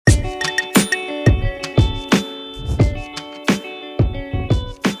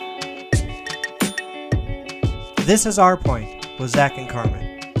This is Our Point with Zach and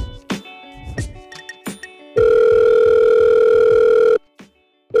Carmen.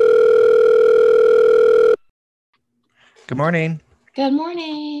 Good morning. Good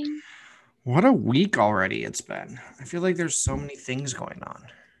morning. What a week already it's been. I feel like there's so many things going on.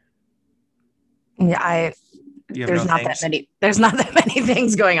 Yeah, there's not that many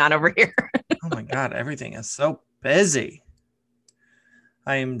things going on over here. Oh my God, everything is so busy.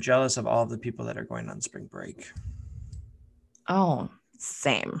 I am jealous of all the people that are going on spring break. Oh,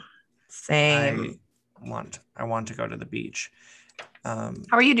 same. I want to go to the beach. How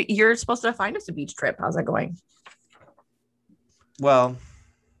are you? You're supposed to find us a beach trip. How's that going? Well,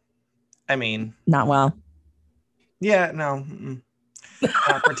 I mean, not well. Yeah, no,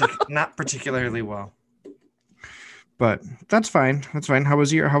 not particularly well. But that's fine. That's fine. How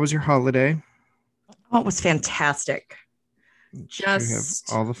was your holiday? Oh, it was fantastic. Did you have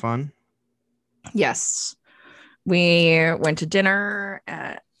all the fun? Yes. We went to dinner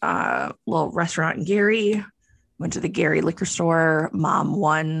at a little restaurant in Gary. Went to the Gary liquor store. Mom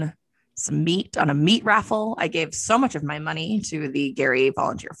won some meat on a meat raffle. I gave so much of my money to the Gary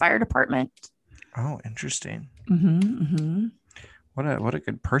Volunteer Fire Department. Oh, interesting. Mm-hmm, mm-hmm. What a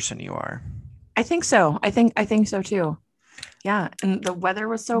good person you are. I think so. I think so too. Yeah, and the weather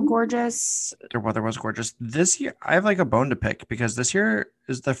was so gorgeous. The weather was gorgeous. This year, I have like a bone to pick because this year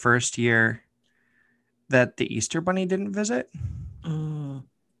is the first year that the Easter Bunny didn't visit. And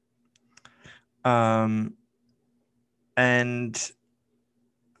I'm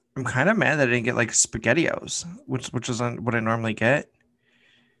kind of mad that I didn't get like SpaghettiOs, which is what I normally get.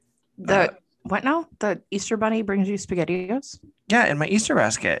 What now? The Easter Bunny brings you SpaghettiOs? Yeah, in my Easter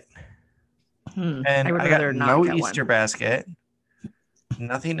basket. And I got no Easter basket,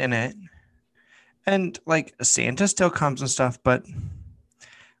 nothing in it. And like Santa still comes and stuff, but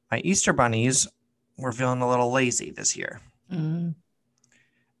my Easter bunnies were feeling a little lazy this year. And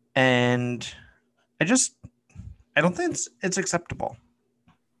I don't think it's acceptable.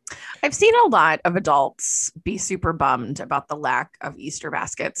 I've seen a lot of adults be super bummed about the lack of Easter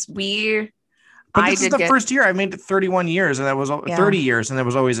baskets. But this is the first year. I made it 31 years and that was 30 years and that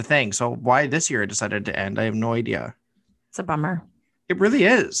was always a thing. So why this year it decided to end, I have no idea. It's a bummer. It really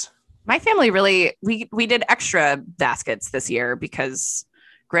is. My family really, we did extra baskets this year because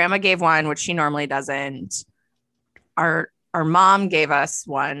Grandma gave one, which she normally doesn't. Our mom gave us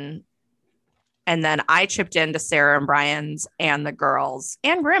one. And then I chipped into Sarah and Brian's and the girls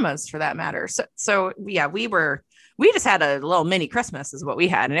and Grandma's for that matter. So yeah, we just had a little mini Christmas is what we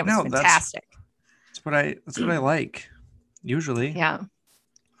had. And it was fantastic. That's what I like usually. Yeah.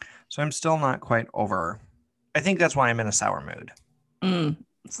 So I'm still not quite over. I think that's why I'm in a sour mood.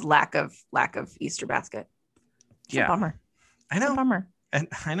 It's lack of Easter basket. It's a bummer. I know. It's a bummer. And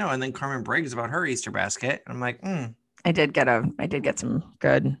I know. And then Carmen brags about her Easter basket. And I'm like, I did get some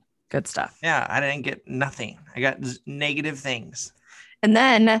good stuff. Yeah. I didn't get nothing. I got negative things. And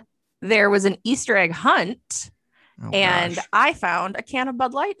then there was an Easter egg hunt. Gosh. I found a can of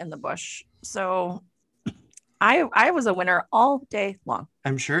Bud Light in the bush. So I was a winner all day long.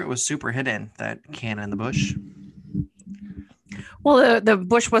 I'm sure it was super hidden, that can in the bush. Well, the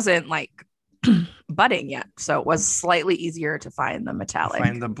bush wasn't like budding yet. So it was slightly easier to find the metallic.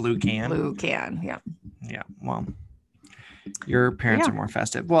 Find the blue can. Yeah. Yeah. Well, your parents are more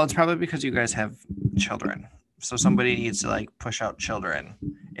festive. Well, it's probably because you guys have children. So somebody needs to like push out children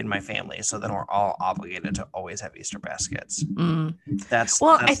in my family. So then we're all obligated to always have Easter baskets.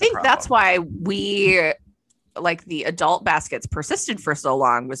 I think that's why we like the adult baskets persisted for so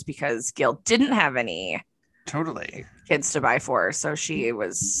long was because Gil didn't have any kids to buy for. So she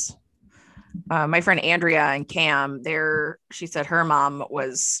was my friend Andrea and Cam there. She said her mom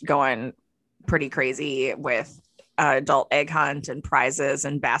was going pretty crazy with adult egg hunt and prizes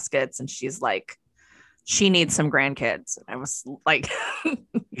and baskets. And she's like, she needs some grandkids. And I was like,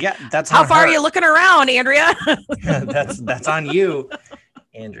 yeah, that's how far are you looking around, Andrea? that's on you,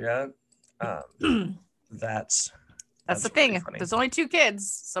 Andrea. That's the thing. Funny. There's only 2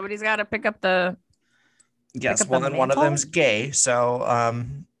 kids. Somebody's got to pick up the. Yes. Well, then one of them's gay. So,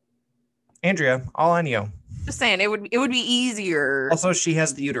 Andrea, all on you. Just saying it would be easier. Also, she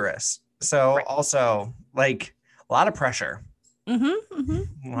has the uterus. So also like a lot of pressure. A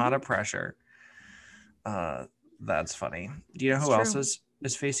lot of pressure. That's funny. Do you know who else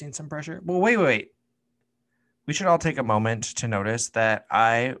is facing some pressure? Well, wait. We should all take a moment to notice that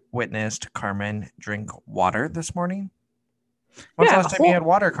I witnessed Carmen drink water this morning. When's the last time you had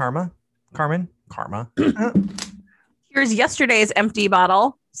water, Karma? Here's yesterday's empty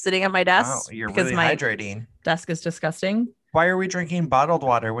bottle sitting at my desk. Wow, you're really hydrating. Desk is disgusting. Why are we drinking bottled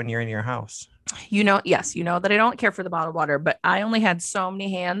water when you're in your house? Yes, that I don't care for the bottled water, but I only had so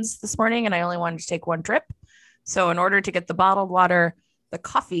many hands this morning and I only wanted to take one trip. So in order to get the bottled water, the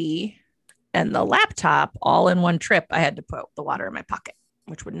coffee, and the laptop all in one trip, I had to put the water in my pocket,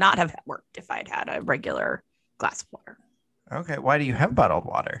 which would not have worked if I'd had a regular glass of water. Okay. Why do you have bottled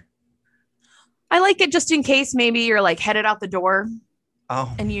water? I like it just in case maybe you're like headed out the door.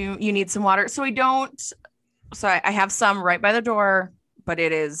 Oh. And you need some water. So I have some right by the door, but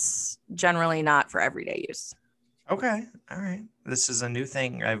it is generally not for everyday use. Okay. All right. This is a new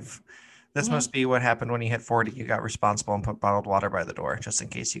thing. This must be what happened when you hit 40. You got responsible and put bottled water by the door just in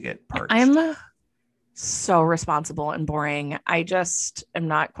case you get parched. I'm so responsible and boring. I just am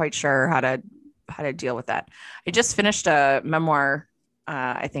not quite sure how to deal with that. I just finished a memoir.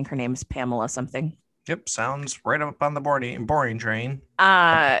 I think her name's Pamela something. Yep, sounds right up on the boring train.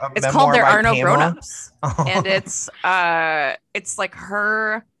 It's called There Are No Grown-Ups. And it's like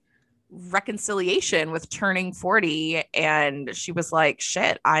her reconciliation with turning 40, and she was like,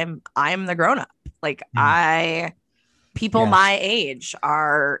 shit, I'm the grown-up. Like people my age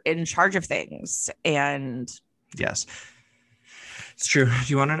are in charge of things. And yes, it's true. Do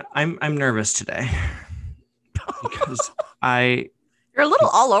you want to? I'm nervous today because you're a little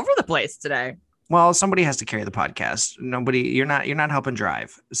all over the place today. Well, somebody has to carry the podcast. You're not helping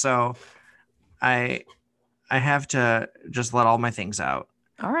drive. So I have to just let all my things out.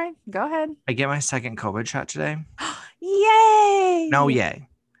 All right, go ahead. I get my second COVID shot today. Yay! No, yay.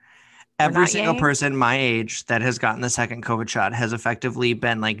 Every single person my age that has gotten the second COVID shot has effectively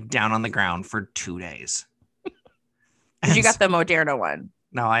been like down on the ground for 2 days. You got the Moderna one.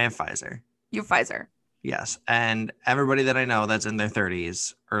 No, I have Pfizer. You have Pfizer. Yes. And everybody that I know that's in their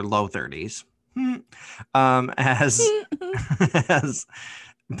 30s or low 30s has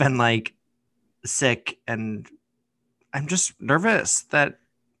been like sick, and I'm just nervous that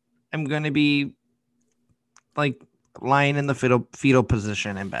I'm going to be like lying in the fetal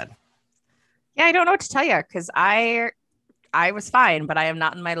position in bed. Yeah, I don't know what to tell you because I was fine, but I am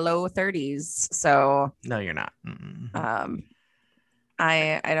not in my low 30s. So no, you're not.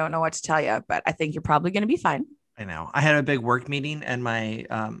 I don't know what to tell you, but I think you're probably going to be fine. I know. I had a big work meeting, and my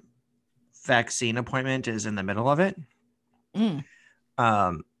vaccine appointment is in the middle of it.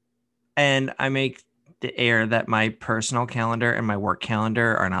 And I make the error that my personal calendar and my work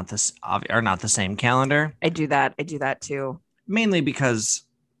calendar are not the same calendar. I do that too. Mainly because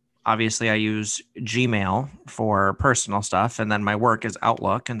obviously I use Gmail for personal stuff, and then my work is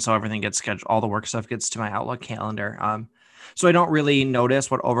Outlook, and so everything gets scheduled. All the work stuff gets to my Outlook calendar. So I don't really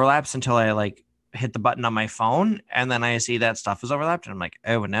notice what overlaps until I like hit the button on my phone, and then I see that stuff is overlapped, and I'm like,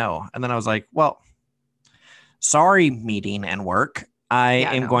 oh no. And then I was like, well, sorry, meeting and work. I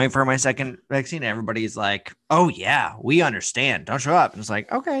am going for my second vaccine. Everybody's like, oh yeah, we understand. Don't show up. And it's like,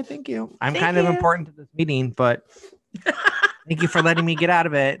 okay, thank you. I'm kind of important to this meeting, but thank you for letting me get out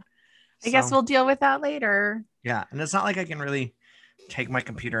of it. I guess we'll deal with that later. Yeah. And it's not like I can really take my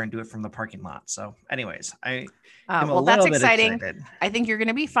computer and do it from the parking lot. So anyways, that's exciting. I think you're going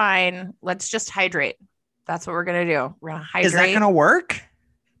to be fine. Let's just hydrate. That's what we're going to do. We're going to hydrate. Is that going to work?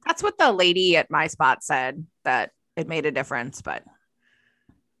 That's what the lady at my spot said, that it made a difference, but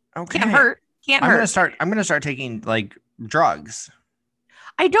okay. Can't hurt. I'm going to start taking like drugs.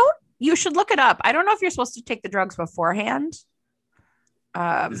 You should look it up. I don't know if you're supposed to take the drugs beforehand.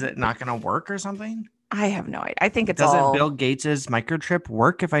 Is it not going to work or something? I have no idea. I think it's Doesn't Bill Gates's microchip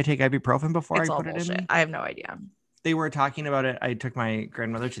work if I take ibuprofen before I put it in? I have no idea. They were talking about it. I took my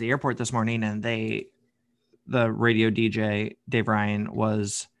grandmother to the airport this morning, and the radio DJ, Dave Ryan,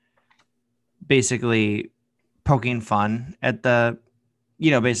 was basically poking fun at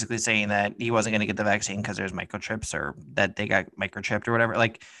basically saying that he wasn't going to get the vaccine because there's microchips, or that they got microchipped or whatever.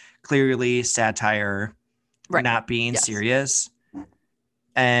 Like clearly satire, right. Not being serious.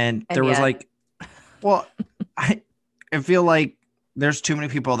 And there was like, well, I feel like there's too many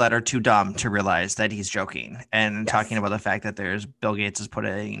people that are too dumb to realize that he's joking and talking about the fact that Bill Gates is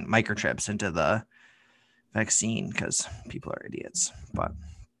putting microchips into the vaccine because people are idiots. But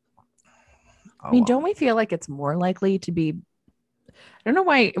don't we feel like it's more likely to be? I don't know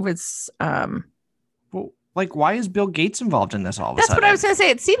why it was. Well, like, why is Bill Gates involved in this all of a sudden? That's what I was going to say.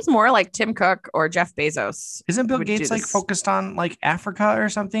 It seems more like Tim Cook or Jeff Bezos. Isn't Bill Gates like focused on like Africa or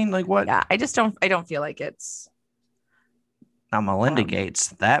something? Like what? Yeah, I don't feel like it's. Now Melinda Gates,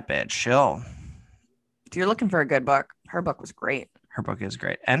 that bitch, she'll. If you're looking for a good book, her book was great. Her book is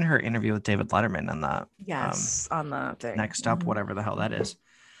great, and her interview with David Letterman on the on the thing. Next Up, whatever the hell that is.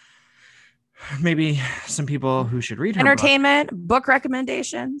 Maybe some people who should read her entertainment, book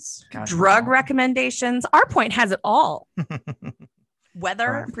recommendations, drug recommendations. Our Point has it all.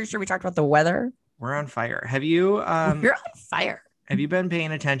 Weather. I'm pretty sure we talked about the weather. We're on fire. Have you? You're on fire. Have you been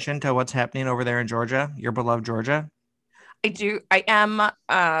paying attention to what's happening over there in Georgia, your beloved Georgia? I do. I am.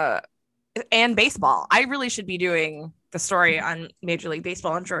 And baseball. I really should be doing the story on Major League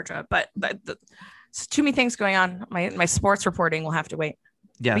Baseball in Georgia, but too many things going on. My sports reporting will have to wait.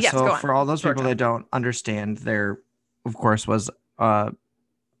 Yeah. Yes, so for all those people that don't understand, there, of course, was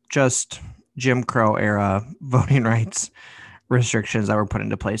just Jim Crow era voting rights restrictions that were put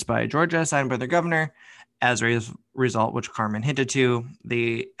into place by Georgia, signed by their governor. As a result, which Carmen hinted to,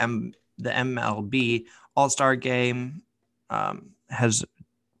 the MLB All-Star Game has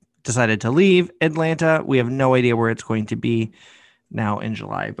decided to leave Atlanta. We have no idea where it's going to be now in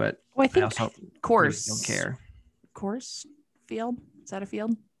July, but I think Coors don't care. Coors Field, is that a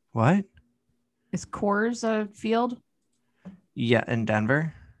field? What is Coors a field? Yeah, in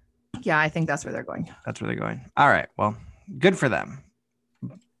Denver. Yeah, I think that's where they're going. That's where they're going. All right, well, good for them.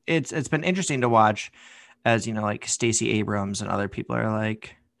 It's been interesting to watch, as you know, like Stacey Abrams and other people are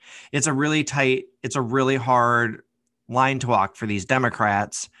like, it's a really hard line to walk for these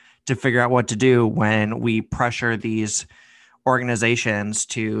Democrats to figure out what to do when we pressure these organizations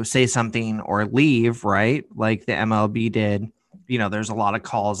to say something or leave, right? Like the MLB did. You know, there's a lot of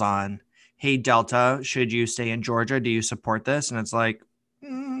calls on, hey, Delta, should you stay in Georgia? Do you support this? And it's like,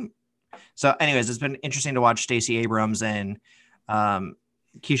 So anyways, it's been interesting to watch Stacey Abrams and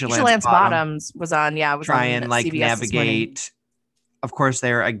Keisha Lance Bottoms was on. Yeah. Was try on and like CBS navigate. Of course,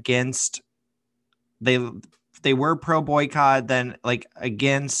 they're against, they were pro boycott, then like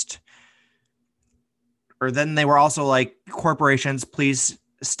against, or then they were also like, corporations, please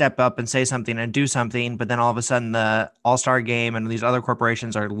step up and say something and do something. But then all of a sudden the All-Star Game and these other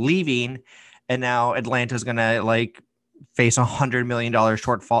corporations are leaving. And now Atlanta's going to like face $100 million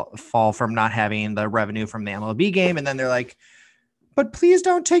shortfall from not having the revenue from the MLB game. And then they're like, but please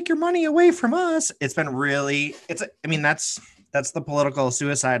don't take your money away from us. It's been really, that's the political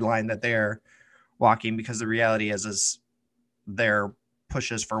suicide line that they're walking, because the reality is their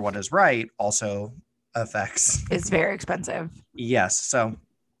pushes for what is right also affects. It's very expensive. Yes. So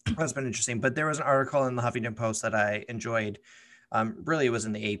that's been interesting. But there was an article in the Huffington Post that I enjoyed. Really, it was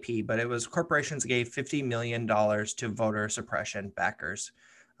in the AP, but it was corporations gave $50 million to voter suppression backers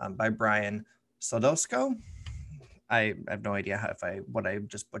by Brian Slodowsko. I have no idea what I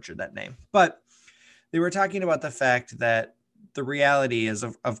just butchered that name, but they were talking about the fact that the reality is,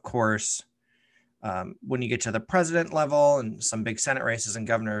 of course, when you get to the president level and some big Senate races and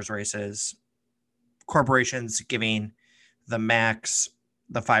governor's races, corporations giving the max,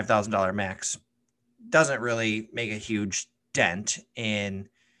 the $5,000 max, doesn't really make a huge dent in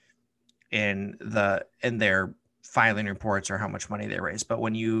their filing reports or how much money they raise. But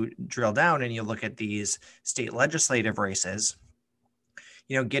when you drill down and you look at these state legislative races,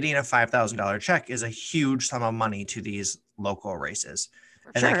 you know, getting a $5,000 check is a huge sum of money to these local races.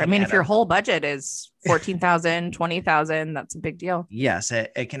 Sure. I mean, if your whole budget is $14,000, $20,000, that's a big deal. Yes,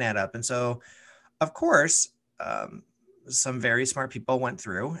 it can add up. And so, of course, some very smart people went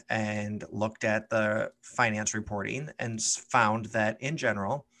through and looked at the finance reporting and found that in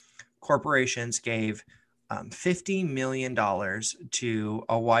general, corporations gave $50 million to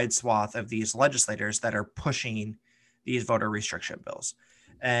a wide swath of these legislators that are pushing these voter restriction bills.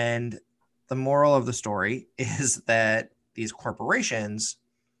 And the moral of the story is that these corporations,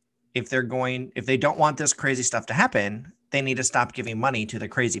 if they don't want this crazy stuff to happen, they need to stop giving money to the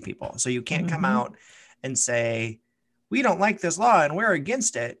crazy people. So you can't come out and say, we don't like this law and we're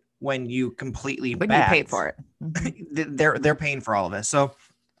against it, when you completely you paid for it. They're paying for all of this. So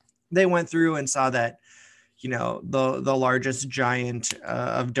they went through and saw that, you know, the largest giant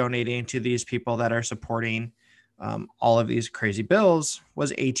of donating to these people that are supporting all of these crazy bills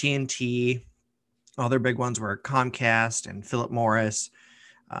was AT&T. Other big ones were Comcast and Philip Morris,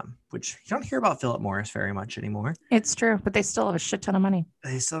 which you don't hear about Philip Morris very much anymore. It's true, but they still have a shit ton of money.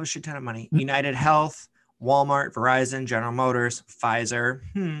 United Health, Walmart, Verizon, General Motors, Pfizer.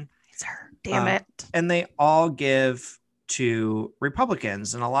 Damn it. And they all give to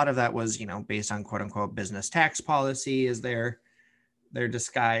Republicans. And a lot of that was, you know, based on quote unquote business tax policy is their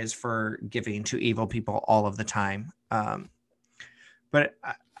disguise for giving to evil people all of the time. But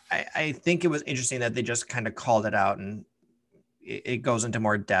I think it was interesting that they just kind of called it out, and it goes into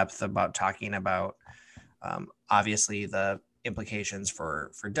more depth about talking about obviously the implications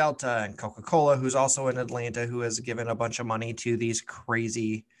for Delta and Coca-Cola, who's also in Atlanta, who has given a bunch of money to these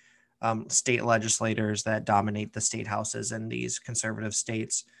crazy state legislators that dominate the state houses in these conservative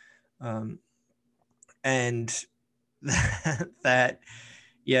states. And that,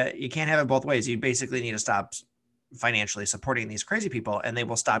 yeah, you can't have it both ways. You basically need to stop financially supporting these crazy people, and they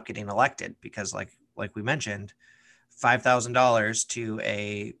will stop getting elected because like we mentioned, $5,000 to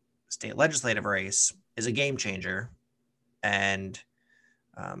a state legislative race is a game changer. And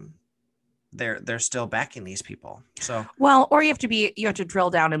they're still backing these people. So well, or you have to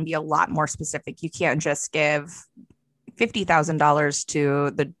drill down and be a lot more specific. You can't just give $50,000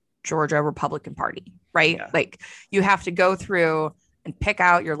 to the Georgia Republican Party, right? Yeah. Like you have to go through and pick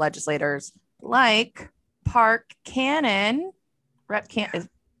out your legislators, like Park Cannon, Rep. Cannon,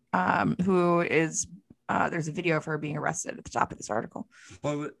 who is. There's a video of her being arrested at the top of this article.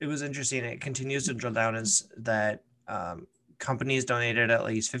 Well, it was interesting. It continues to drill down is that companies donated at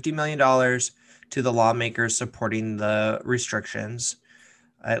least $50 million to the lawmakers supporting the restrictions.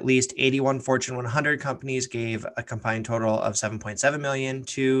 At least 81 Fortune 100 companies gave a combined total of $7.7 million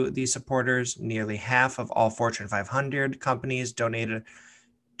to these supporters. Nearly half of all Fortune 500 companies donated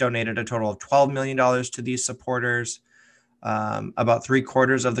a total of $12 million to these supporters. About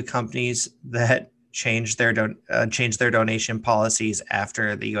 3/4 of the companies that changed their donation policies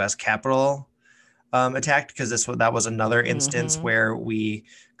after the U.S. Capitol attacked, because that was another instance where we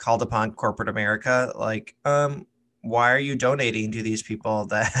called upon corporate America, like, why are you donating to these people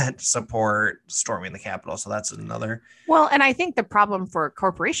that support storming the Capitol? So that's another. Well, and I think the problem for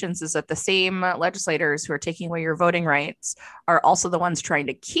corporations is that the same legislators who are taking away your voting rights are also the ones trying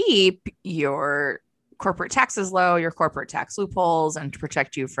to keep your corporate taxes low, your corporate tax loopholes, and to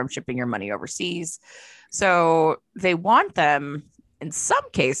protect you from shipping your money overseas. So they want them in some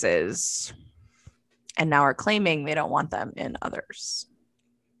cases, and now are claiming they don't want them in others.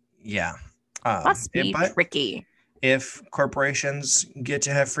 Yeah. Must be tricky. If corporations get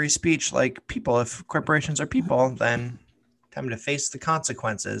to have free speech like people, if corporations are people, then time to face the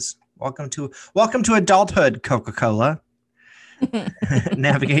consequences. Welcome to adulthood, Coca-Cola.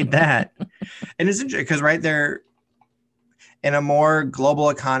 Navigate that. And it's interesting because right there, in a more global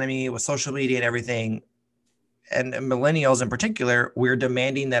economy with social media and everything, and millennials in particular, we're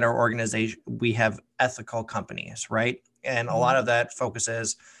demanding that our organization, we have ethical companies, right? And a lot of that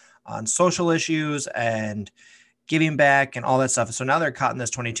focuses on social issues and giving back and all that stuff. So now they're caught in this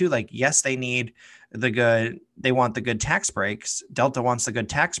 22, like, yes, they want the good tax breaks. Delta wants the good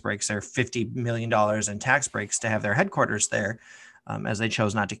tax breaks. They're $50 million in tax breaks to have their headquarters there, as they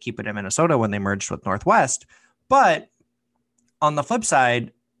chose not to keep it in Minnesota when they merged with Northwest. But on the flip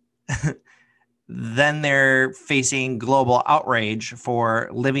side, then they're facing global outrage for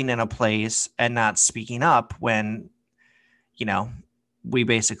living in a place and not speaking up when, we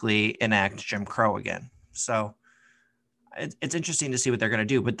basically enact Jim Crow again. So it's interesting to see what they're going to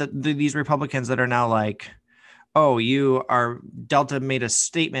do. But these Republicans that are now like, oh, Delta made a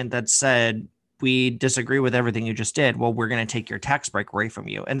statement that said, we disagree with everything you just did. Well, we're going to take your tax break away from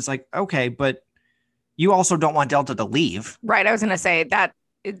you. And it's like, okay, but you also don't want Delta to leave. Right. I was going to say that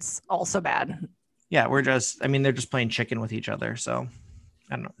it's also bad. Yeah, they're just playing chicken with each other. So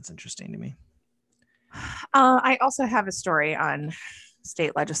I don't know. It's interesting to me. I also have a story on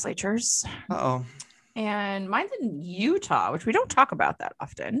state legislatures. Uh-oh. And mine's in Utah, which we don't talk about that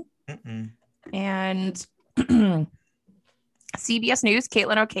often. Mm-mm. And CBS News,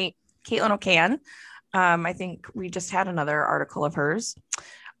 Caitlin O'Kane. I think we just had another article of hers.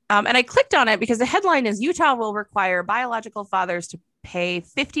 And I clicked on it because the headline is Utah will require biological fathers to pay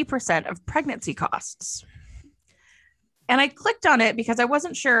 50% of pregnancy costs. And I clicked on it because I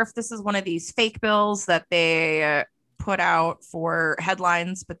wasn't sure if this is one of these fake bills that they put out for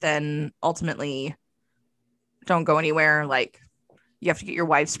headlines, but then ultimately don't go anywhere. Like you have to get your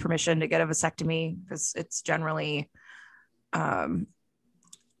wife's permission to get a vasectomy because it's generally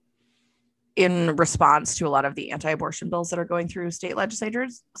in response to a lot of the anti-abortion bills that are going through state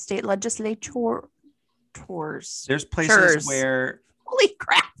legislatures. There's places where, holy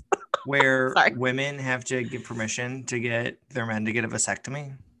crap, where women have to give permission to get their men to get a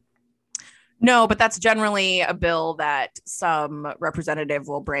vasectomy. No, but that's generally a bill that some representative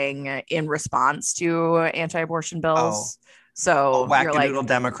will bring in response to anti-abortion bills. Oh. So a wackadoodle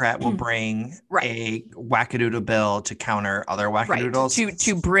Democrat will bring a wackadoodle bill to counter other wackadoodles. Right.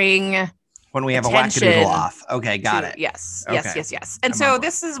 To bring when we have a wackadoodle off. Okay, got it. Yes. And so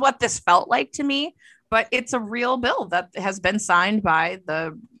this is what this felt like to me, but it's a real bill that has been signed by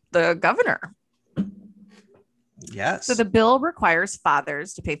the governor. Yes. So the bill requires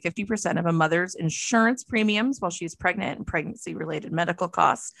fathers to pay 50% of a mother's insurance premiums while she's pregnant and pregnancy-related medical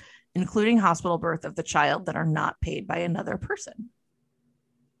costs, including hospital birth of the child, that are not paid by another person.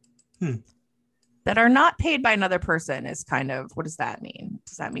 That are not paid by another person is kind of, what does that mean?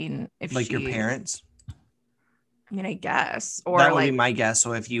 Does that mean if your parents? I mean, I guess, or that would be my guess.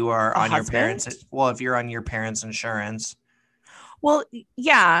 So if you are on husband? your parents, well, if you're on your parents' insurance, well,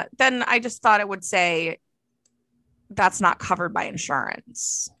 yeah, then I just thought it would say that's not covered by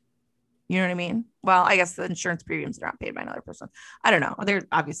insurance. You know what I mean? Well, I guess the insurance premiums are not paid by another person. I don't know. There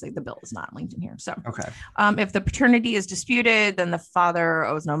obviously the bill is not linked in here. So okay. If the paternity is disputed, then the father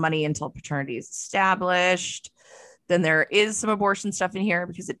owes no money until paternity is established. Then there is some abortion stuff in here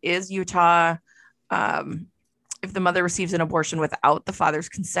because it is Utah. If the mother receives an abortion without the father's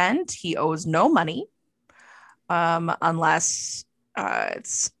consent, he owes no money unless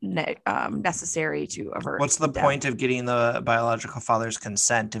it's necessary to avert. What's the point of getting the biological father's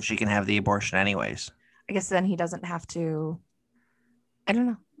consent if she can have the abortion anyways? I guess then he doesn't have to. I don't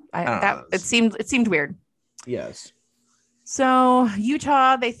know. It seemed weird. Yes. So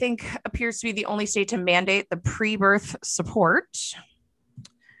Utah, they think, appears to be the only state to mandate the pre-birth support.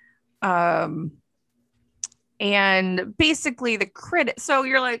 And basically the credit. So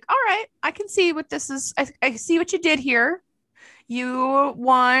you're like, all right, I can see what this is. I see what you did here. You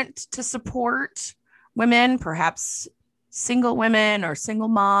want to support women, perhaps single women or single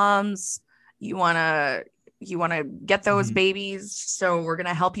moms. You want to get those babies. So we're going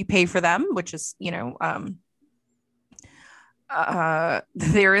to help you pay for them, which is, there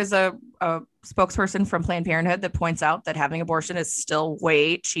is a spokesperson from Planned Parenthood that points out that having abortion is still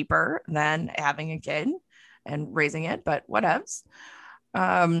way cheaper than having a kid and raising it, but whatevs.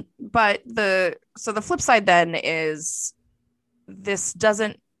 But the flip side then is this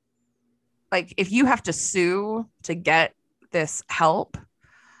doesn't, like, if you have to sue to get this help,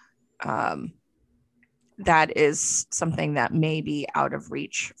 that is something that may be out of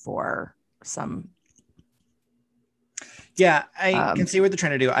reach for some. Yeah, I can see what they're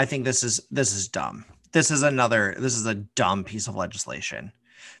trying to do. I think this is dumb. This is a dumb piece of legislation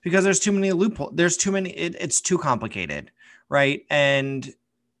because there's too many loopholes. There's too many. It's too complicated, right? And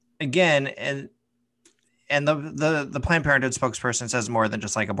again, and the Planned Parenthood spokesperson says more than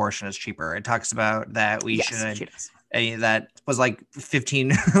just like abortion is cheaper. It talks about that that was like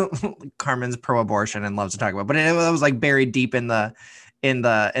 15 Carmen's pro-abortion and loves to talk about, but it was like buried deep in the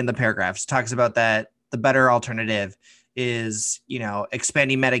paragraphs. It talks about that the better alternative is,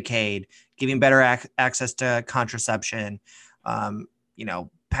 expanding Medicaid, giving better access to contraception,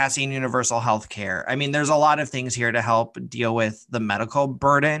 passing universal health care. I mean, there's a lot of things here to help deal with the medical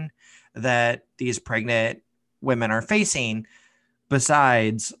burden that these pregnant women are facing,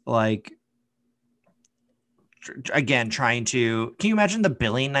 besides like, again, can you imagine the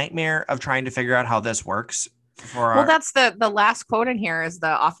billing nightmare of trying to figure out how this works? That's the last quote in here is the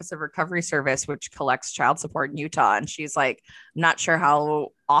Office of Recovery Service, which collects child support in Utah. And she's like, not sure how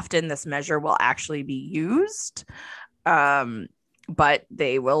often this measure will actually be used. But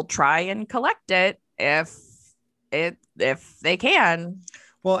they will try and collect it if they can.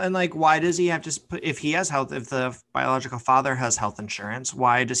 Well, and like, why does he have to put, if the biological father has health insurance,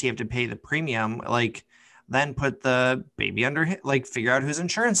 why does he have to pay the premium? Like, then put the baby under, like, figure out whose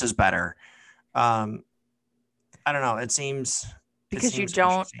insurance is better. I don't know. It seems because you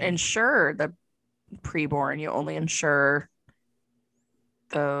don't insure the preborn, you only insure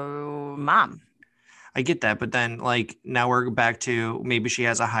the mom. I get that, but then like now we're back to maybe she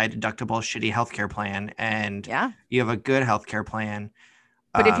has a high deductible, shitty healthcare plan, and you have a good healthcare plan.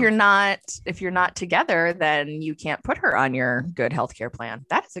 But if you're not together, then you can't put her on your good healthcare plan.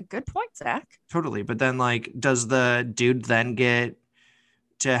 That is a good point, Zach. Totally. But then like, does the dude then get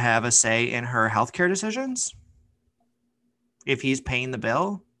to have a say in her healthcare decisions if he's paying the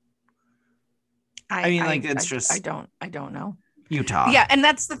bill? I don't know. Utah. Yeah, and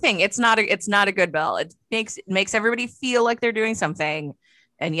that's the thing. It's not a good bill. It makes everybody feel like they're doing something,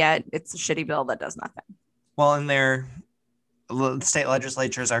 and yet it's a shitty bill that does nothing. Well, and their state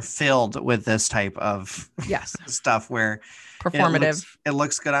legislatures are filled with this type of stuff where performative. It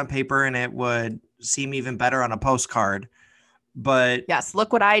looks good on paper and it would seem even better on a postcard. But yes,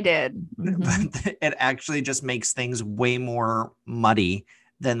 look what I did. But it actually just makes things way more muddy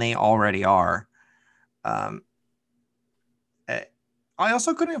than they already are. I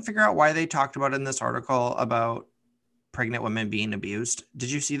also couldn't figure out why they talked about in this article about pregnant women being abused.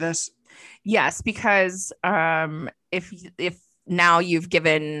 Did you see this? Yes, because if now you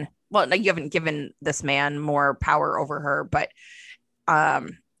haven't given this man more power over her, but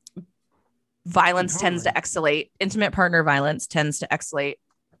violence tends to escalate. Intimate partner violence tends to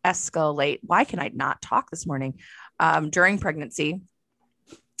escalate. Why can I not talk this morning? During pregnancy.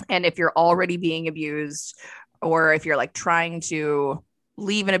 And if you're already being abused, or if you're like trying to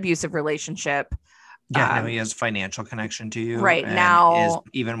leave an abusive relationship, Yeah, now he has financial connection to you. Right now,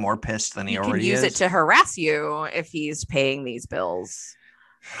 is even more pissed than he already is. He can use it to harass you if he's paying these bills.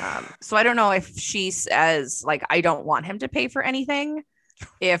 So I don't know if she says like, I don't want him to pay for anything,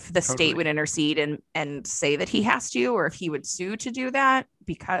 if the state would intercede and say that he has to, or if he would sue to do that,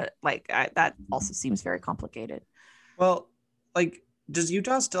 because like that also seems very complicated. Well, like, does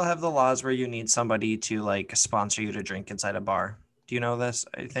Utah still have the laws where you need somebody to like sponsor you to drink inside a bar? Do you know this?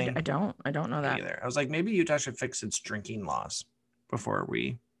 I think I don't know that either. I was like, maybe Utah should fix its drinking laws before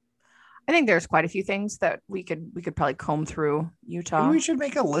we. I think there's quite a few things that we could probably comb through Utah. Maybe we should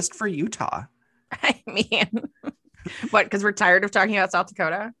make a list for Utah. I mean, what? Because we're tired of talking about South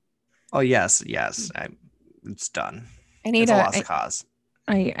Dakota. Oh yes. It's done. It's a lost cause.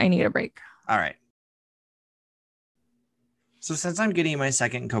 I need a break. All right. So since I'm getting my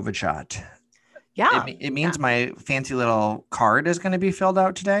second COVID shot, it means my fancy little card is going to be filled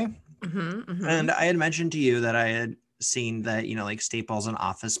out today. And I had mentioned to you that I had seen that, like Staples and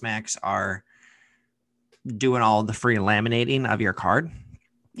Office Max are doing all the free laminating of your card.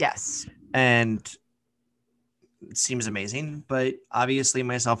 Yes. And it seems amazing, but obviously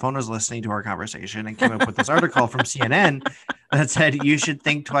my cell phone was listening to our conversation and came up with this article from CNN that said you should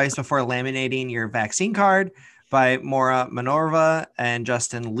think twice before laminating your vaccine card, by Maura Minorva and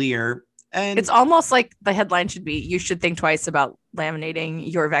Justin Lear. And it's almost like the headline should be, you should think twice about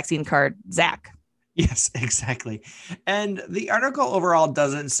laminating your vaccine card, Zach. Yes, exactly. And the article overall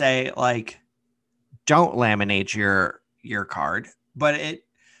doesn't say like, don't laminate your card, but it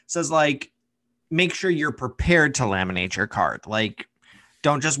says like, make sure you're prepared to laminate your card. Like,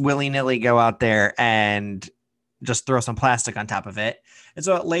 don't just willy-nilly go out there and just throw some plastic on top of it. And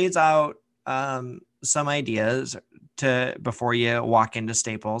so it lays out some ideas before you walk into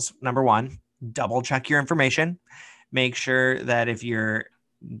Staples. Number one, double check your information. Make sure that if you're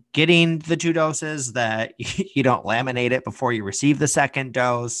getting the 2 doses that you don't laminate it before you receive the second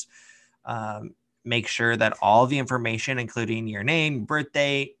dose. Make sure that all the information, including your name, birth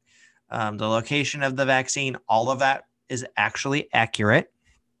date, the location of the vaccine, all of that is actually accurate.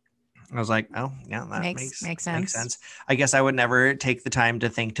 I was like, oh yeah, that makes sense. I guess I would never take the time to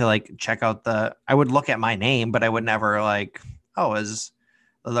think to like check out I would look at my name, but I would never like, oh, is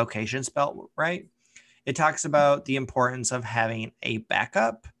the location spelled right? It talks about the importance of having a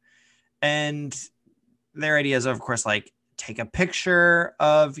backup, and their ideas, of course, like take a picture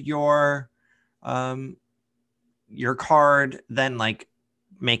of your card, then like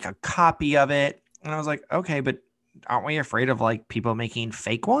make a copy of it. And I was like, okay, but aren't we afraid of like people making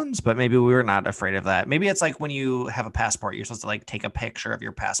fake ones? But maybe we were not afraid of that. Maybe it's like when you have a passport, you're supposed to like take a picture of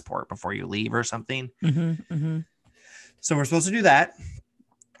your passport before you leave or something. So we're supposed to do that.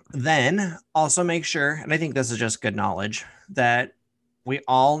 Then also make sure, and I think this is just good knowledge, that we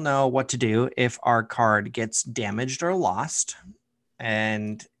all know what to do if our card gets damaged or lost.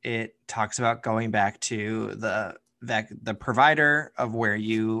 And it talks about going back to the provider of where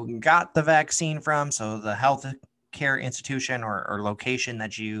you got the vaccine from. So the health care institution or location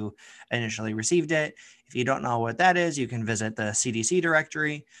that you initially received it. If you don't know what that is, you can visit the CDC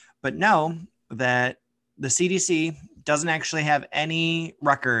directory, but know that the CDC doesn't actually have any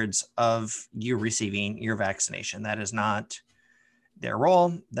records of you receiving your vaccination. That is not their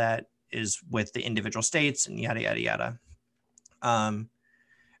role. That is with the individual states and yada, yada, yada. And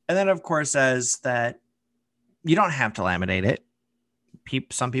then of course says that you don't have to laminate it.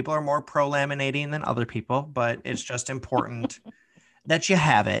 Some people are more pro laminating than other people, but it's just important that you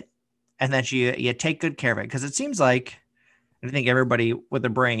have it and that you take good care of it. Because it seems like, I think everybody with a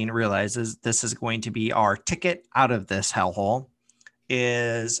brain realizes this is going to be our ticket out of this hellhole,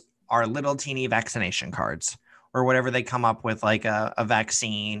 is our little teeny vaccination cards or whatever they come up with, like a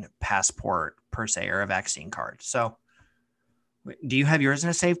vaccine passport per se, or a vaccine card. So do you have yours in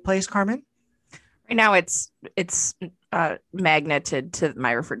a safe place, Carmen? Right now it's magneted to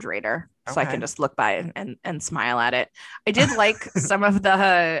my refrigerator, so I can just look by and smile at it. I did like some of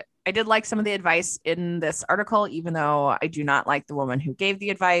the advice in this article, even though I do not like the woman who gave the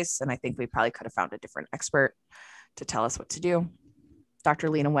advice, and I think we probably could have found a different expert to tell us what to do. Dr.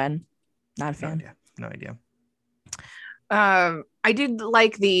 Lena Wen, not a fan. No idea. I did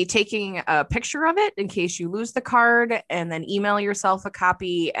like the taking a picture of it in case you lose the card, and then email yourself a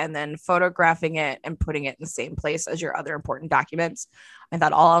copy, and then photographing it and putting it in the same place as your other important documents. I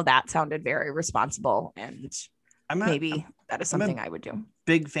thought all of that sounded very responsible, and maybe that is something I would do.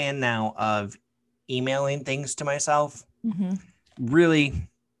 Big fan now of emailing things to myself. Really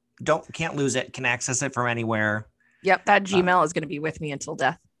can't lose it, can access it from anywhere. Yep, that Gmail is going to be with me until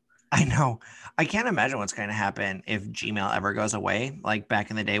death. I know. I can't imagine what's going to happen if Gmail ever goes away. Like back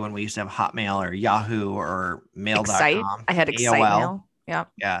in the day when we used to have Hotmail or Yahoo or Mail.com. I had Excite Mail. Yeah.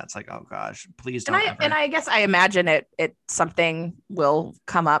 Yeah. It's like, oh gosh, please don't. And I guess I imagine it something will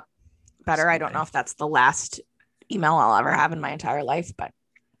come up better. Someday. I don't know if that's the last email I'll ever have in my entire life, but.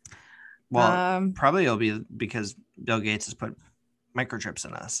 Well, probably it'll be because Bill Gates has put microchips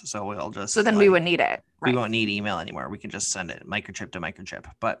in us. So we'll just. So then we wouldn't need it. Right? We won't need email anymore. We can just send it microchip to microchip.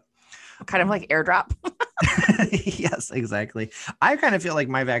 But. Kind of like AirDrop. Yes, exactly. I kind of feel like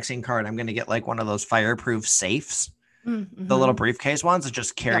my vaccine card, I'm going to get like one of those fireproof safes, the little briefcase ones, and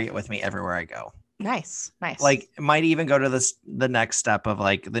just carry it with me everywhere I go. Nice. Like it might even go to the next step of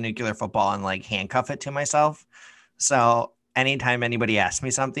like the nuclear football and like handcuff it to myself. So anytime anybody asks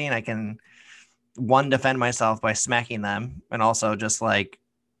me something, I can defend myself by smacking them, and also just like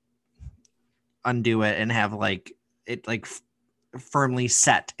undo it and have like it like firmly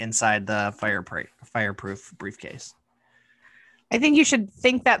set inside the fireproof briefcase. I think you should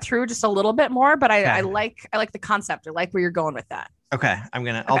think that through just a little bit more, but I like the concept. I like where you're going with that. Okay.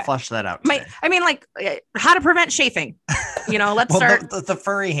 I'll flush that out. Like how to prevent chafing, let's start the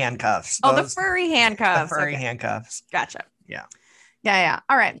furry handcuffs. The furry handcuffs. The furry handcuffs. Gotcha. Yeah.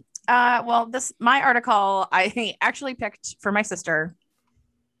 All right. Well, my article I actually picked for my sister.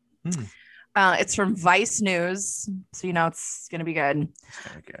 It's from Vice News, so it's going to be good.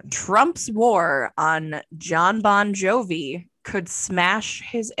 Trump's war on John Bon Jovi could smash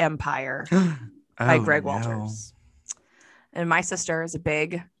his empire by Greg Walters. And my sister is a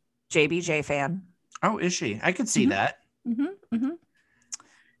big JBJ fan. Oh, is she? I could see that.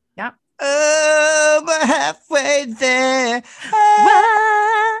 Yeah. Oh, we're halfway there.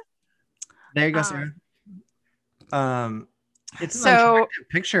 There you go, Sarah. It's an attractive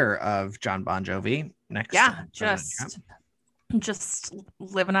picture of John Bon Jovi next. Yeah, just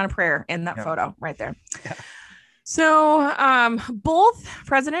living on a prayer in that photo right there. Yeah. So, both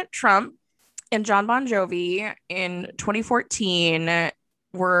President Trump and John Bon Jovi in 2014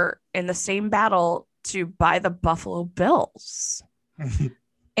 were in the same battle to buy the Buffalo Bills,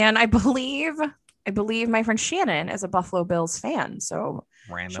 and I believe my friend Shannon is a Buffalo Bills fan, so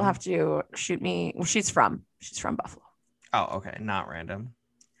she'll have to shoot me. Well, she's from Buffalo. Oh, okay. Not random.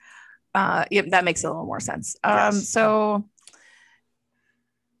 Yeah, that makes a little more sense. Yes. So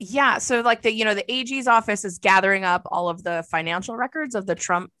like the AG's office is gathering up all of the financial records of the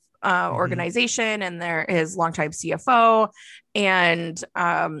Trump organization and his longtime CFO, and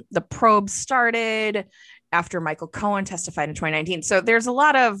the probe started after Michael Cohen testified in 2019. So there's a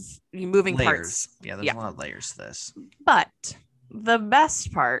lot of moving parts. Yeah, there's a lot of layers to this. But the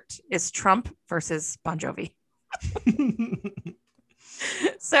best part is Trump versus Bon Jovi.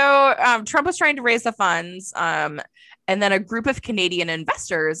 So Trump was trying to raise the funds, and then a group of Canadian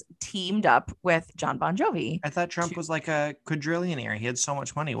investors teamed up with John Bon Jovi. I thought Trump was like a quadrillionaire. He had so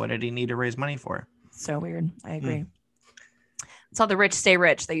much money. What did he need to raise money for? So weird. I agree. It's how the rich stay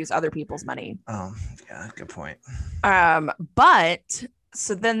rich. They use other people's money. Oh, yeah, good point. But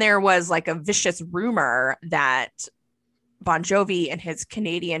so then there was like a vicious rumor that Bon Jovi and his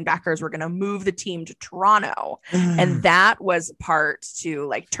Canadian backers were going to move the team to Toronto. And that was part to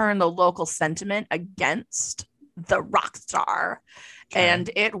like turn the local sentiment against the rock star. Okay. And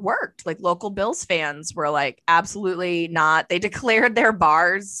it worked. Like local Bills fans were like, absolutely not. They declared their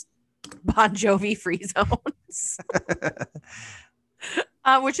bars Bon Jovi free zones.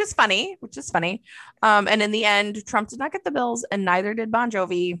 Which is funny. And in the end, Trump did not get the Bills and neither did Bon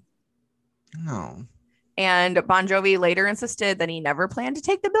Jovi. No. And Bon Jovi later insisted that he never planned to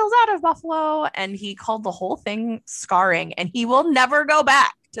take the Bills out of Buffalo, and he called the whole thing scarring, and he will never go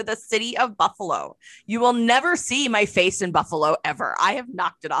back to the city of Buffalo. You will never see my face in Buffalo ever. I have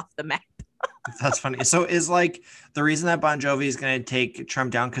knocked it off the map. That's funny. So is like the reason that Bon Jovi is going to take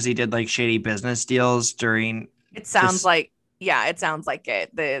Trump down because he did like shady business deals during. It sounds like, yeah, it sounds like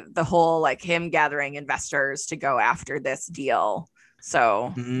it. The whole like him gathering investors to go after this deal.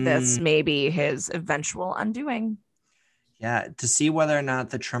 So this may be his eventual undoing. Yeah, to see whether or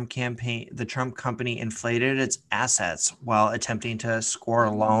not the Trump company inflated its assets while attempting to score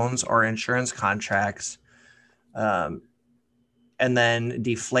loans or insurance contracts, and then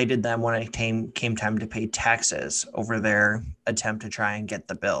deflated them when it came time to pay taxes over their attempt to try and get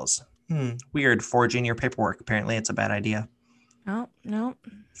the bills. Weird, forging your paperwork. Apparently, it's a bad idea. Oh, no.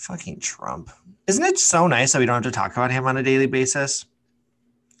 Fucking Trump. Isn't it so nice that we don't have to talk about him on a daily basis?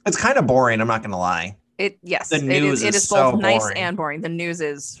 It's kind of boring. I'm not going to lie. Yes, the news it is so both nice boring. And boring. The news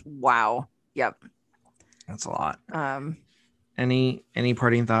is wow. Yep. That's a lot. Any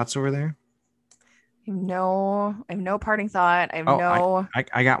parting thoughts over there? I have no parting thought.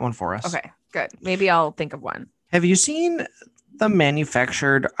 I got one for us. Okay, good. Maybe I'll think of one. Have you seen the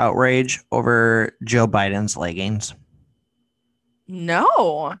manufactured outrage over Joe Biden's leggings?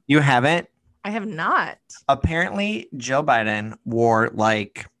 No. You haven't? I have not. Apparently, Joe Biden wore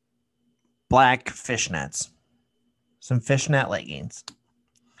like black fishnets, some fishnet leggings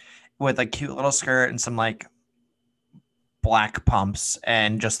with a cute little skirt and some like black pumps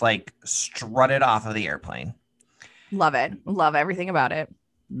and just like strutted off of the airplane. Love it. Love everything about it.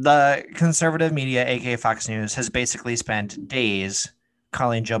 The conservative media, aka Fox News, has basically spent days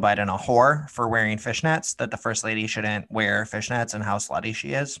calling Joe Biden a whore for wearing fishnets, that the first lady shouldn't wear fishnets and how slutty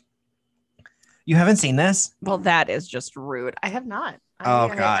she is. You haven't seen this? Well, that is just rude. I have not.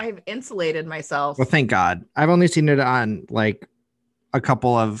 God. I've insulated myself. Well, thank God. I've only seen it on like a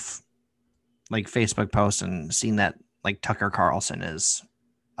couple of like Facebook posts and seen that like Tucker Carlson is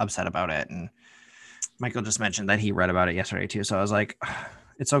upset about it. And Michael just mentioned that he read about it yesterday too. So I was like,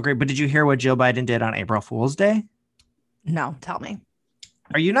 it's so great. But did you hear what Jill Biden did on April Fool's Day? No, tell me.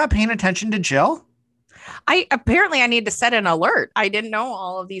 Are you not paying attention to Jill? I need to set an alert. I didn't know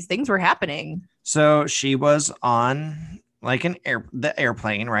all of these things were happening. So she was on like the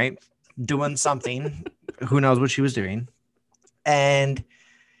airplane, right? Doing something. Who knows what she was doing. And,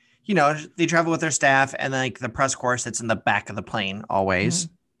 you know, they travel with their staff and like the press corps sits in the back of the plane always.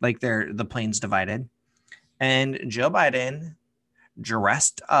 Mm-hmm. Like the plane's divided. And Joe Biden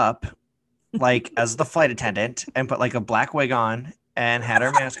dressed up like as the flight attendant and put like a black wig on and had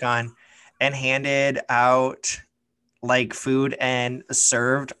her mask on and handed out like food and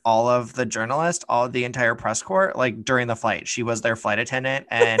served all of the journalists, all of the entire press corps, like during the flight. She was their flight attendant.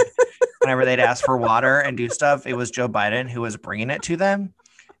 And whenever they'd ask for water and do stuff, it was Joe Biden who was bringing it to them.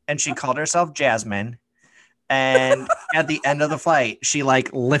 And she called herself Jasmine. And at the end of the flight, she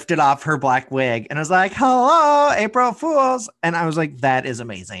like lifted off her black wig and was like, hello, April Fools. And I was like, that is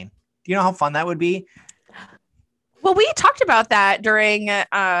amazing. Do you know how fun that would be? Well, we talked about that during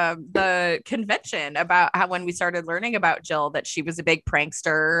the convention about how when we started learning about Jill, that she was a big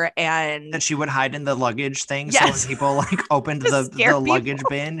prankster and that she would hide in the luggage thing. Yes. So when people like opened the luggage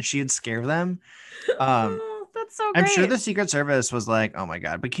bin, she'd scare them. That's so great. I'm sure the Secret Service was like, oh my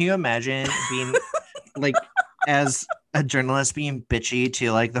God. But can you imagine being like as a journalist being bitchy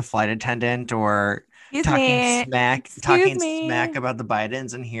to like the flight attendant or talking smack about the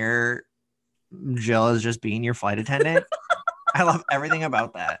Bidens, and here Jill is just being your flight attendant? I love everything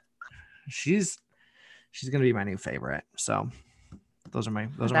about that. She's gonna be my new favorite. So that's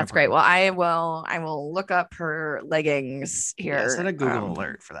great. Well, I will look up her leggings here. Yeah, set a Google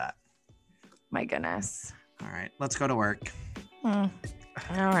alert for that. My goodness. All right, let's go to work. All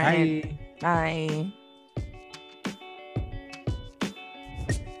right. Bye.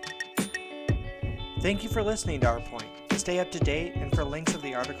 Thank you for listening to Our Point. To stay up to date and for links of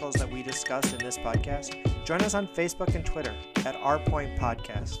the articles that we discussed in this podcast, join us on Facebook and Twitter at Our Point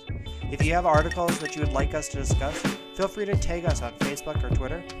Podcast. If you have articles that you would like us to discuss, feel free to tag us on Facebook or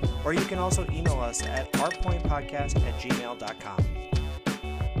Twitter, or you can also email us at ourpointpodcast@gmail.com.